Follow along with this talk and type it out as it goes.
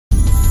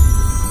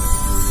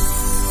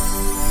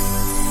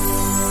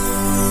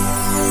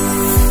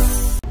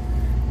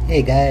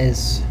Hey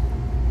guys.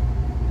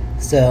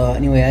 So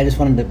anyway, I just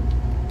wanted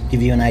to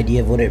give you an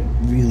idea of what it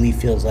really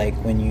feels like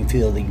when you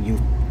feel the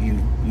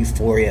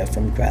euphoria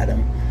from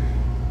Kratom.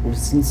 Well,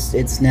 since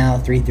it's now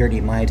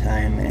 3:30 my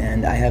time,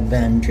 and I have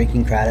been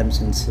drinking Kratom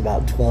since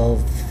about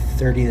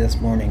 12:30 this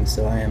morning,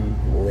 so I am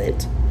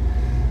lit,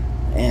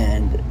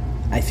 and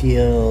I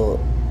feel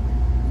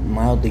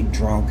mildly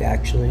drunk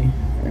actually.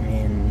 I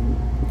mean,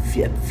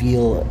 I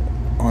feel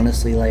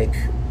honestly like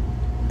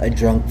a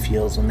drunk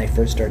feels when they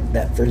first start,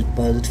 that first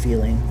buzzed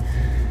feeling,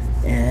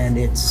 and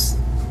it's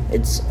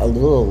a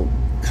little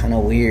kind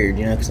of weird,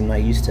 because I'm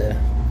not used to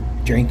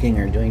drinking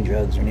or doing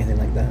drugs or anything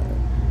like that.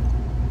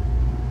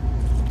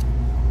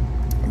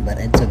 But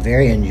it's a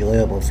very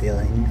enjoyable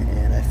feeling,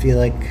 and I feel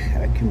like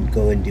I can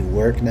go and do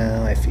work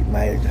now. I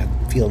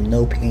feel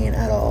no pain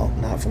at all,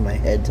 not from my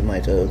head to my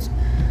toes,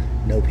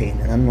 no pain,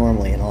 and I'm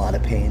normally in a lot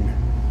of pain.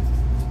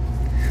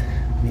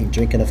 I mean,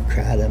 drinking enough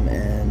Kratom,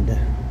 and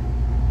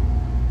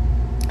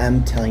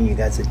I'm telling you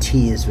guys, the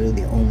tea is really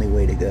the only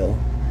way to go,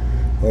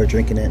 or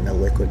drinking it in a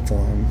liquid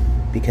form,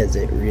 because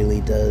it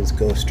really does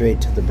go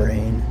straight to the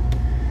brain,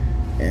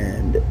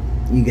 and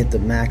you get the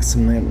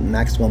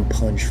maximum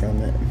punch from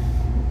it.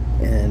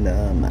 And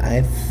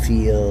I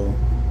feel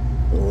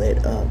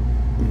lit up.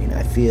 I mean,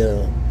 I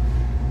feel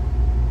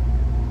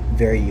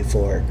very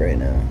euphoric right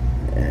now.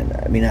 And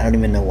I mean, I don't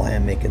even know why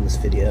I'm making this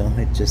video.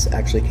 It just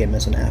actually came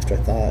as an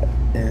afterthought,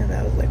 and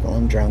I was like, well,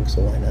 I'm drunk,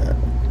 so why not?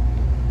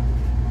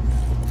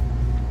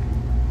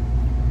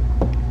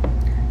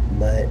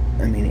 But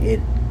I mean, it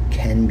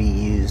can be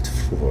used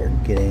for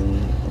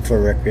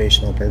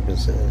recreational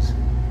purposes,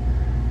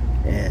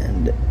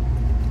 and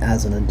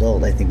as an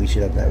adult, I think we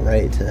should have that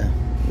right to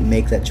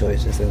make that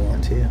choice if we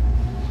want to.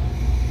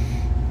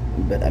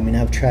 But I mean,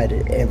 I've tried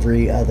it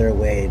every other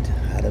way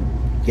how to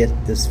get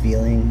this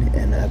feeling,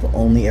 and I've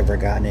only ever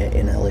gotten it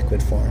in a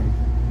liquid form.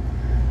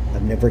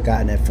 I've never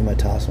gotten it from a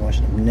toss and wash.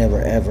 I've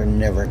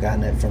never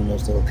gotten it from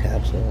those little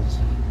capsules.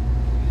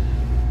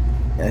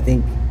 I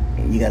think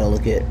you got to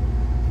look at,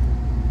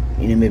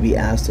 maybe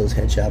ask those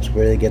head shops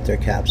where they get their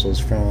capsules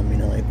from.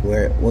 Like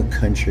what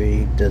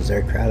country does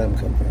their Kratom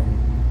come from?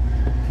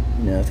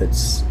 If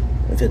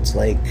it's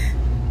like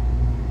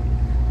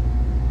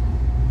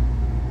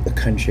a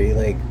country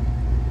like,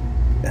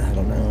 I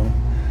don't know.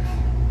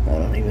 I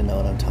don't even know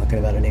what I'm talking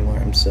about anymore.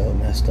 I'm so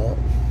messed up.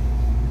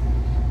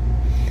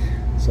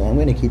 So I'm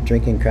gonna keep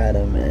drinking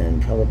Kratom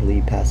and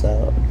probably pass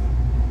out.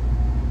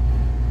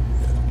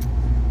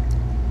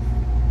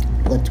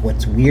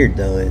 What's weird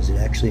though is it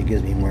actually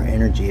gives me more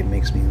energy. It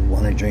makes me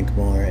want to drink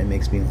more. It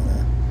makes me want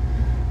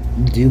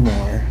to do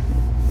more.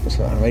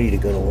 So I'm ready to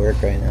go to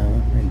work right now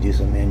and do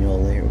some manual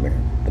labor,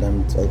 but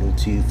I'm a little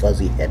too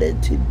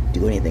fuzzy-headed to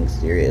do anything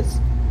serious.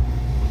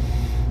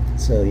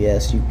 So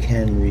yes, you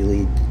can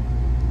really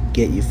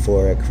get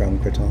euphoric from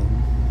Kratom,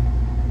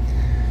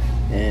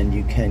 and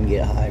you can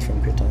get high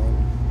from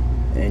Kratom,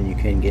 and you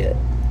can get,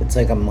 it's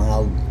like a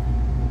mild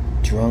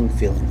drunk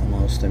feeling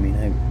almost. I mean,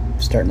 I'm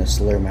starting to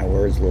slur my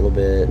words a little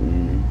bit,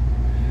 and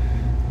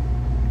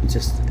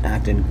just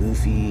acting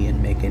goofy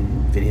and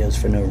making videos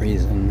for no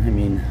reason. I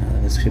mean,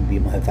 this could be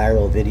my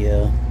viral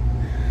video,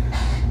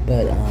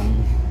 but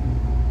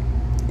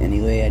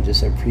anyway, I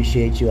just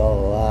appreciate you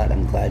all a lot.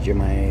 I'm glad you're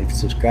my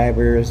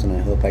subscribers, and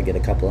I hope I get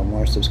a couple of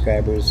more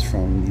subscribers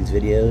from these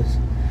videos,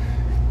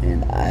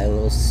 and I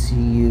will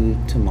see you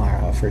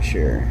tomorrow for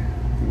sure.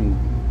 I'm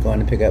going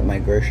to pick up my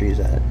groceries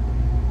at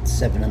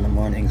 7 in the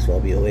morning, so I'll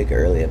be awake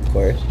early, of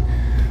course,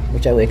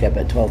 which I wake up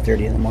at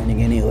 12:30 in the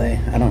morning anyway.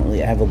 I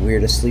have a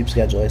weird sleep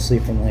schedule. I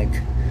sleep from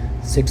like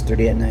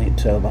 6:30 at night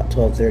to about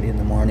 12:30 in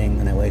the morning,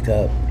 and I wake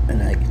up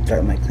and I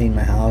clean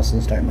my house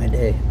and start my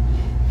day.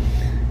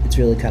 It's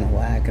really kind of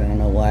whack, and I don't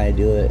know why I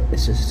do it.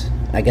 It's just,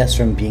 I guess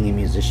from being a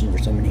musician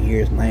for so many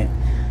years,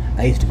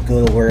 I used to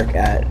go to work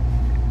at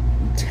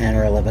 10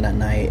 or 11 at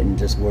night and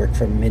just work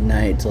from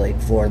midnight to like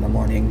 4 in the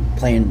morning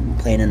playing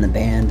in the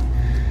band,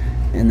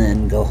 and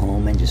then go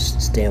home and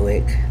just stay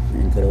awake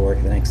and go to work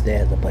the next day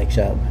at the bike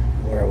shop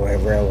or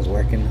wherever I was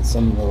working,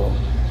 some little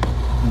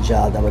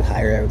job that would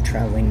hire a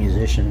traveling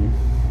musician.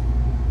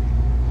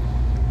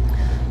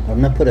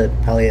 I'm gonna put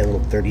probably a little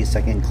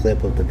 30-second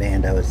clip of the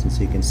band I was in,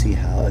 so you can see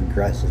how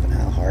aggressive and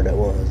how hard it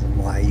was and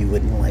why you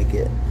wouldn't like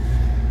it.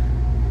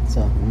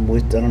 So I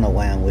don't know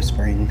why I'm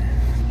whispering.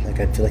 Like,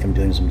 I feel like I'm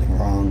doing something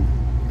wrong.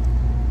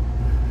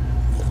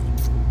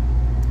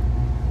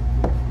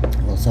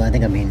 Well, so I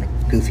think I'm being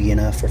goofy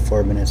enough for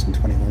 4 minutes and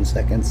 21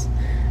 seconds.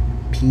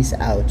 Peace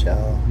out,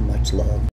 y'all. Much love.